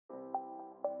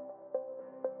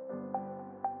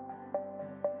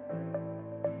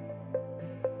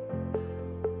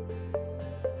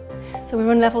So we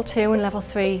run level 2 and level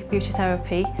 3 beauty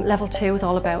therapy. Level 2 is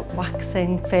all about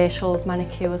waxing, facials,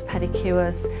 manicures,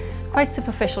 pedicures, quite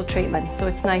superficial treatments, so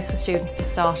it's nice for students to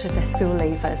start as they're school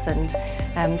leavers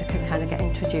and they can kind of get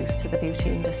introduced to the beauty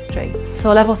industry.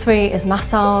 So level 3 is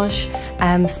massage,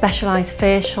 specialised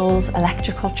facials,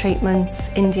 electrical treatments,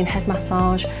 Indian head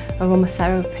massage,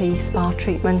 aromatherapy, spa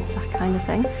treatments, that kind of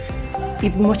thing.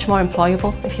 You're much more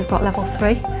employable if you've got level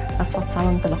 3, that's what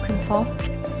salons are looking for.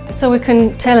 So we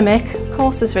can tailor-make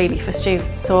courses really for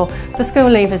students. So for school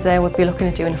leavers they would be looking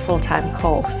at doing a full-time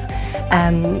course.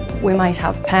 We might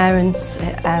have parents who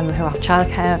have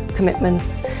childcare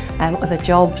commitments, other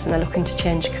jobs, and they're looking to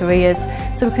change careers.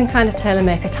 So we can kind of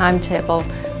tailor-make a timetable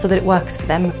so that it works for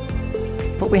them.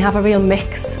 But we have a real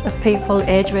mix of people,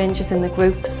 age ranges in the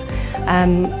groups,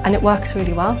 and it works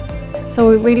really well. So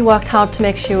we really worked hard to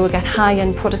make sure we get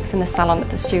high-end products in the salon that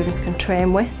the students can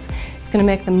train with. It's going to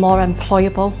make them more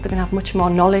employable, they're going to have much more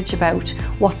knowledge about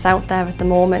what's out there at the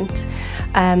moment,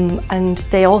 and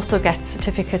they also get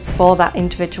certificates for that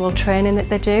individual training that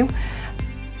they do.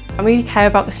 I really care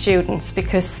about the students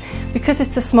because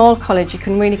it's a small college, you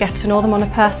can really get to know them on a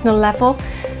personal level.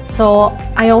 So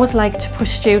I always like to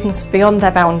push students beyond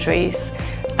their boundaries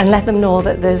and let them know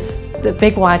that there's the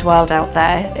big wide world out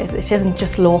there. It isn't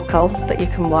just local that you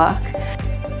can work.